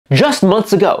Just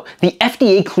months ago, the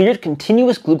FDA cleared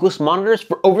continuous glucose monitors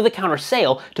for over-the-counter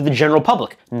sale to the general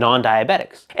public,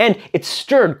 non-diabetics, and it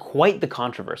stirred quite the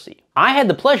controversy. I had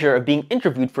the pleasure of being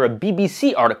interviewed for a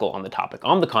BBC article on the topic,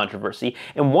 on the controversy,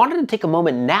 and wanted to take a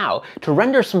moment now to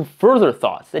render some further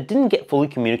thoughts that didn't get fully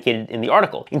communicated in the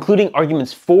article, including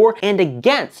arguments for and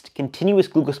against continuous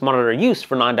glucose monitor use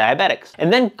for non-diabetics,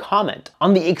 and then comment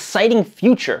on the exciting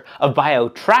future of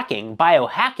bio-tracking,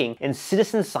 biohacking, and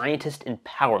citizen scientist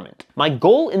empowerment. My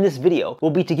goal in this video will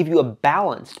be to give you a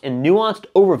balanced and nuanced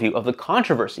overview of the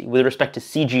controversy with respect to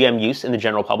CGM use in the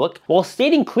general public, while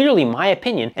stating clearly my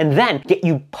opinion, and then get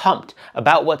you pumped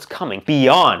about what's coming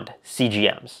beyond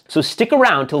CGMs. So stick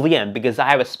around till the end because I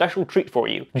have a special treat for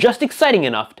you, just exciting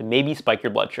enough to maybe spike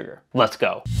your blood sugar. Let's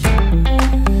go.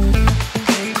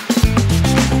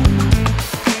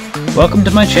 Welcome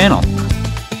to my channel.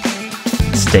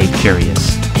 Stay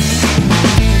curious.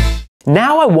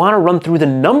 Now I want to run through the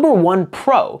 #1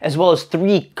 pro, as well as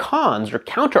 3 cons or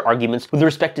counter arguments with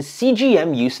respect to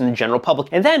CGM use in the general public,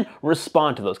 and then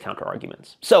respond to those counter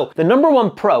arguments. So the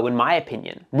 #1 pro, in my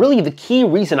opinion, really the key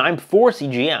reason I'm for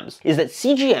CGMs, is that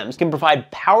CGMs can provide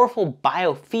powerful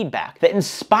biofeedback that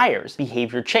inspires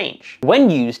behavior change when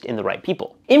used in the right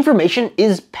people. Information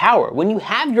is power. When you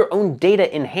have your own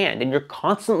data in hand and you're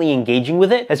constantly engaging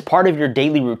with it as part of your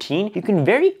daily routine, you can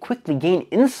very quickly gain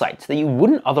insights that you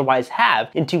wouldn't otherwise have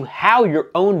into how your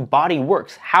own body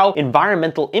works, how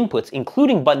environmental inputs,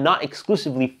 including but not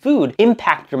exclusively food,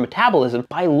 impact your metabolism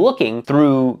by looking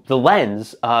through the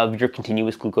lens of your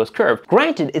continuous glucose curve.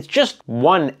 Granted, it's just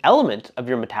one element of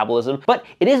your metabolism, but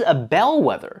it is a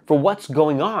bellwether for what's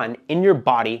going on in your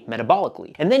body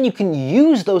metabolically. And then you can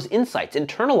use those insights,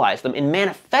 internalize them, and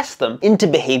manifest them into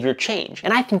behavior change.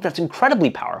 And I think that's incredibly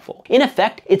powerful. In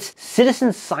effect, it's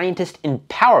citizen scientist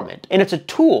empowerment, and it's a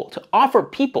tool to offer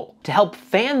people to help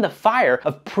fan the fire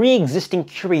of pre-existing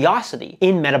curiosity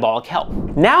in metabolic health.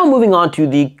 Now moving on to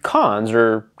the cons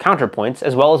or counterpoints,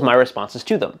 as well as my responses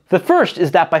to them. The first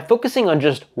is that by focusing on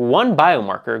just one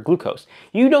biomarker, glucose,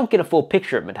 you don't get a full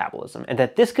picture of metabolism, and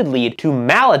that this could lead to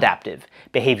maladaptive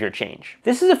behavior change.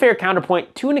 This is a fair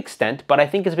counterpoint to an extent, but I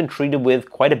think has been treated with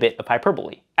quite a bit of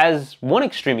hyperbole. As one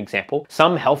extreme example,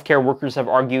 some healthcare workers have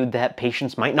argued that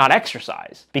patients might not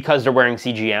exercise because they're wearing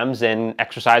CGMs and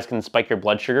exercise can spike your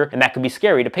blood sugar, and that could be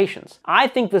scary to patients. I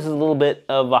think this is a little bit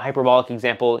of a hyperbolic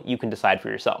example. You can decide for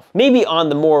yourself. Maybe on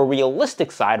the more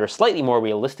realistic side, or slightly more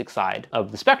realistic side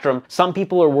of the spectrum, some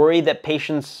people are worried that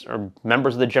patients or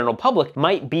members of the general public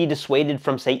might be dissuaded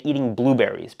from, say, eating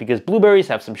blueberries, because blueberries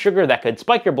have some sugar that could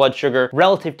spike your blood sugar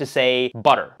relative to, say,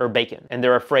 butter or bacon. And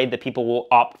they're afraid that people will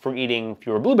opt for eating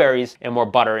fewer blueberries and more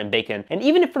butter and bacon. And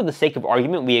even if for the sake of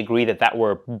argument we agree that that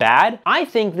were bad, I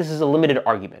think this is a limited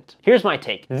argument. Here's my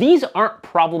take. These aren't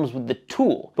problems with the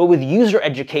tool, but with user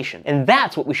education, and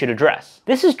that's what we should address.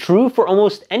 This is true for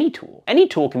almost any tool. Any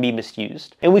tool can be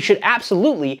misused, and we should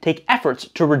absolutely take efforts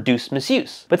to reduce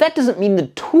misuse. But that doesn't mean the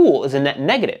tool is a net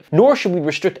negative, nor should we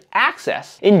restrict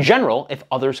access in general if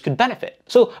others could benefit.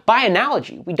 So by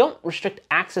analogy, we don't restrict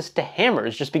access to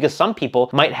hammers just because some people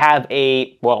might have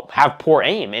have poor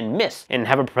aim and miss and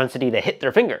have a propensity to hit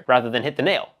their finger rather than hit the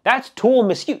nail. That's tool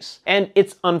misuse, and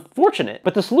it's unfortunate,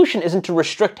 but the solution isn't to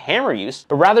restrict hammer use,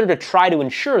 but rather to try to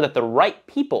ensure that the right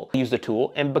people use the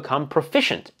tool and become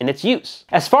proficient in its use.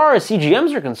 As far as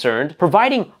CGMs are concerned,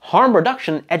 providing harm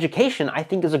reduction education I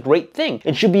think is a great thing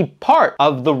and should be part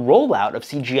of the rollout of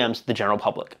CGMs to the general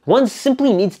public. One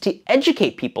simply needs to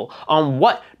educate people on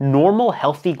what normal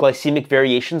healthy glycemic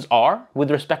variations are with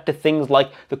respect to things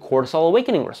like the cortisol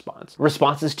awakening response,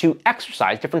 responses to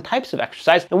exercise, different types of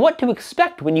exercise, and what to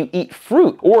expect when you eat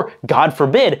fruit or, God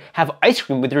forbid, have ice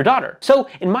cream with your daughter. So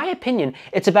in my opinion,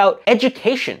 it's about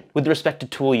education with respect to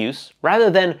tool use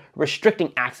rather than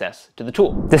restricting access to the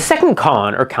tool. The second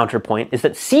con or counterpoint is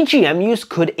that CGM use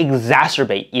could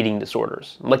exacerbate eating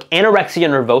disorders like anorexia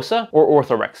nervosa or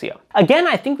orthorexia. Again,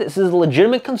 I think this is a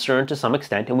legitimate concern to some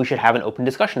extent and we should have an open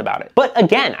discussion about it. But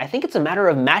again, I think it's a matter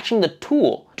of matching the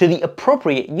tool to the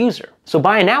appropriate user. So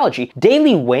by analogy,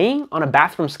 daily weighing on a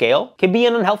bathroom scale can be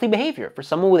an unhealthy behavior for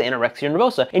someone with anorexia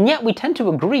nervosa, and yet we tend to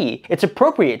agree it's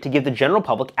appropriate to give the general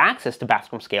public access to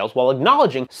bathroom scales while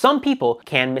acknowledging some people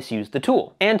can misuse the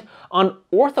tool. And on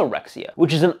orthorexia,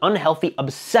 which is an unhealthy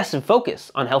obsessive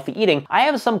focus on healthy eating, I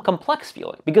have some complex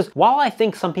feeling, because while I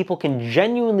think some people can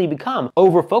genuinely become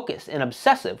over-focused and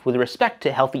obsessive with respect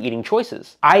to healthy eating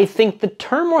choices, I think the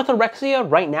term orthorexia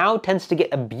right now tends to get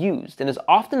abused and is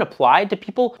often applied to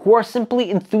people who are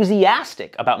simply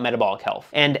enthusiastic about metabolic health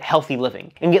and healthy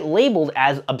living, and get labeled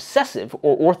as obsessive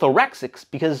or orthorexics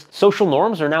because social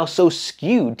norms are now so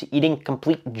skewed to eating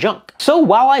complete junk. So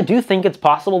while I do think it's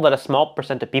possible that a small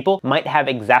percent of people might have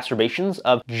exacerbations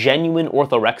of genuine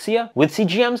orthorexia with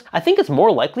CGMs, I think it's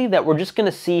more likely that we're just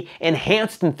going to see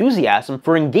enhanced enthusiasm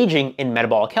for engaging in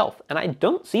metabolic health, and I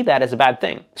don't see that as a bad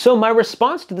thing. So my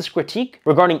response to this critique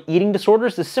regarding eating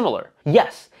disorders is similar.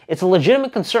 Yes, it's a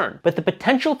legitimate concern, but the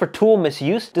potential for tool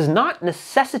misuse does not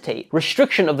necessitate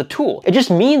restriction of the tool. It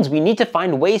just means we need to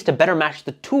find ways to better match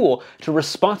the tool to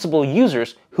responsible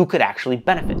users who could actually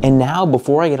benefit. And now,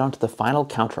 before I get on to the final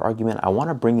counter argument, I want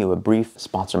to bring you a brief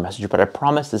sponsor message, but I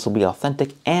promise this will be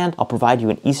authentic and I'll provide you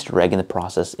an Easter egg in the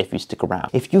process if you stick around.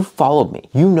 If you followed me,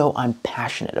 you know I'm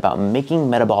passionate about making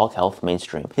metabolic health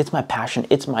mainstream. It's my passion,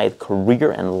 it's my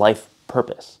career and life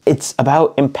purpose. It's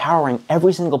about empowering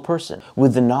every single person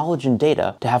with the knowledge and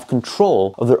data to have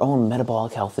control of their own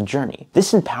metabolic health journey.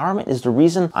 This empowerment is the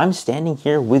reason I'm standing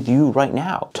here with you right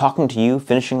now, talking to you,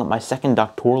 finishing up my second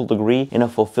doctoral degree in a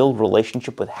fulfilled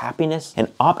relationship with happiness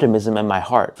and optimism in my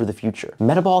heart for the future.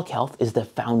 Metabolic health is the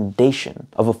foundation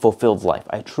of a fulfilled life.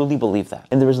 I truly believe that.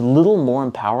 And there is little more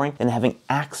empowering than having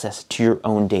access to your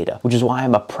own data, which is why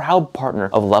I'm a proud partner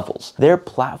of Levels. Their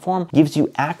platform gives you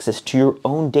access to your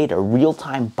own data,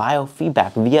 real-time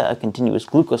biofeedback via a continuous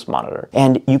glucose monitor.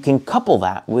 And you can couple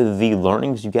that with the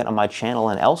learnings you get on my channel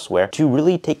and elsewhere to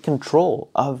really take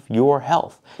control of your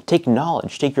health. Take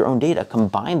knowledge, take your own data,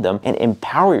 combine them, and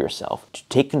empower yourself to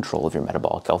take control of your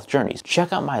metabolic health journeys.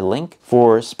 Check out my link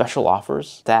for special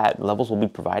offers that Levels will be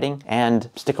providing, and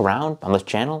stick around on this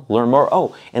channel, learn more.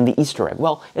 Oh, and the Easter egg.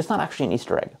 Well, it's not actually an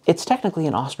Easter egg. It's technically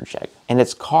an ostrich egg, and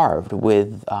it's carved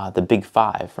with the Big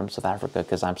Five from South Africa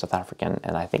because I'm South African,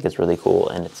 and I think it's really cool,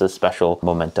 and it's a special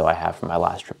memento I have from my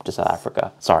last trip to South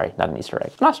Africa. Sorry, not an Easter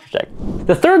egg, an ostrich egg.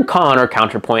 The third con or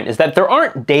counterpoint is that there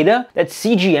aren't data that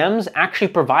CGMs actually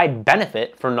provide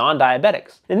benefit for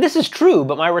non-diabetics. And this is true,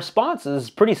 but my response is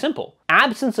pretty simple.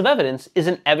 Absence of evidence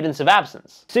isn't evidence of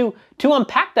absence. So to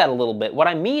unpack that a little bit, what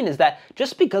I mean is that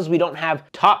just because we don't have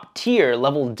top tier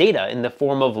level data in the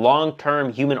form of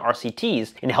long-term human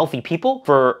RCTs in healthy people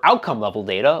for outcome level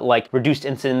data like reduced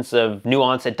incidence of new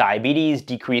onset diabetes,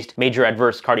 decreased major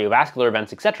adverse cardiovascular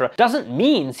events, etc., doesn't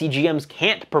mean CGMs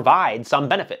can't provide some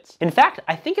benefits. In fact,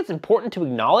 I think it's important to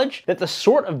acknowledge that the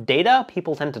sort of data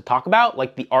people tend to talk about,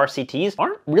 like the RCTs,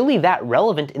 aren't really that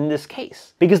relevant in this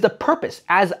case. Because the purpose,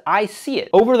 as I see it,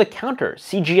 over-the-counter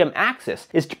CGM access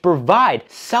is to provide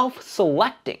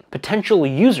self-selecting potential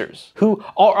users who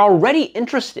are already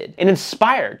interested and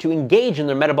inspired to engage in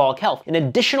their metabolic health, an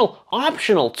additional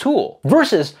optional tool,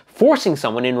 versus forcing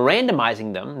someone and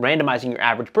randomizing your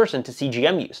average person to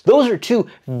CGM use. Those are two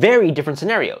very different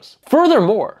scenarios.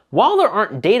 Furthermore, while there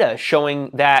aren't data showing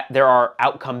that there are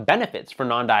outcome benefits for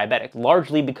non-diabetics,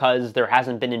 largely because there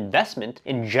hasn't been investment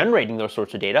in generating those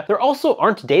sorts of data, there also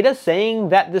aren't data saying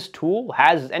that this tool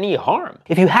has any harm.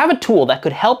 If you have a tool that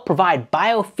could help provide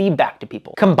biofeedback to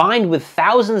people, combined with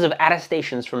thousands of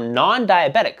attestations from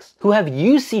non-diabetics who have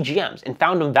used CGMs and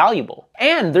found them valuable,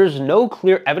 and there's no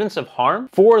clear evidence of harm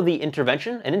for the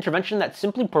intervention, an intervention that's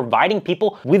simply providing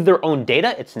people with their own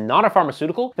data, it's not a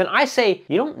pharmaceutical, then I say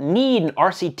you don't need an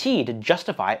RCT to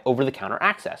justify over-the-counter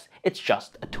access. It's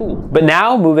just a tool. But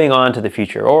now moving on to the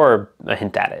future, or a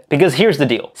hint at it. Because here's the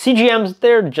deal. CGMs,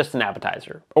 they're just an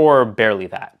appetizer, or barely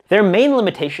that. Their main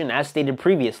limitation, as stated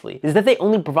previously, is that they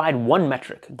only provide one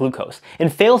metric, glucose,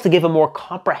 and fails to give a more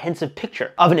comprehensive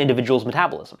picture of an individual's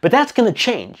metabolism. But that's going to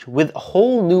change with a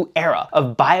whole new era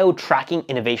of bio-tracking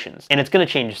innovations, and it's going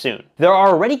to change soon. There are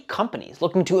already companies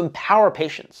looking to empower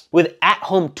patients with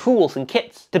at-home tools and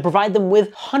kits to provide them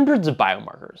with hundreds of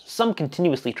biomarkers, some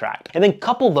continuously tracked, and then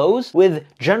couple those with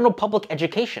general public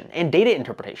education and data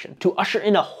interpretation to usher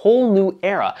in a whole new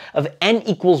era of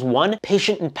N=1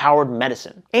 patient-empowered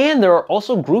medicine. And there are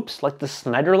also groups like the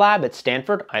Snyder Lab at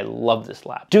Stanford, I love this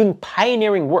lab, doing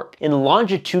pioneering work in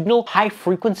longitudinal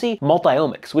high-frequency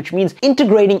multiomics, which means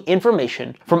integrating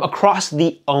information from across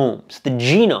the omes, the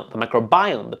genome, the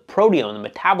microbiome, the proteome, the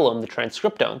metabolome, the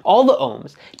transcriptome, all the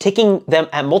omes, taking them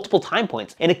at multiple time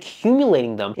points and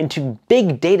accumulating them into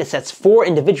big data sets for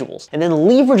individuals, and then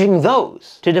leveraging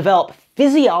those to develop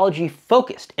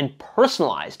physiology-focused and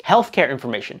personalized healthcare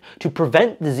information to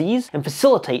prevent disease and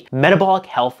facilitate metabolic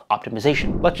health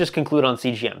optimization. Let's just conclude on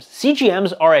CGMs.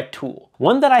 CGMs are a tool.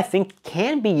 one that I think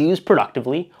can be used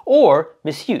productively or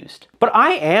misused. But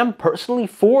I am personally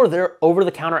for their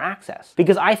over-the-counter access,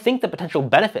 because I think the potential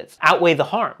benefits outweigh the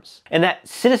harms, and that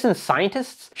citizen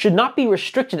scientists should not be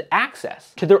restricted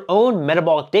access to their own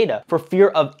metabolic data for fear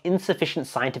of insufficient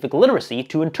scientific literacy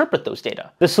to interpret those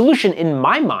data. The solution, in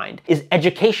my mind, is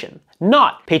education,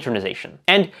 not patronization.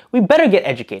 And we better get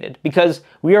educated, because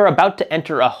we are about to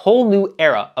enter a whole new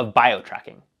era of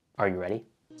biotracking. Are you ready?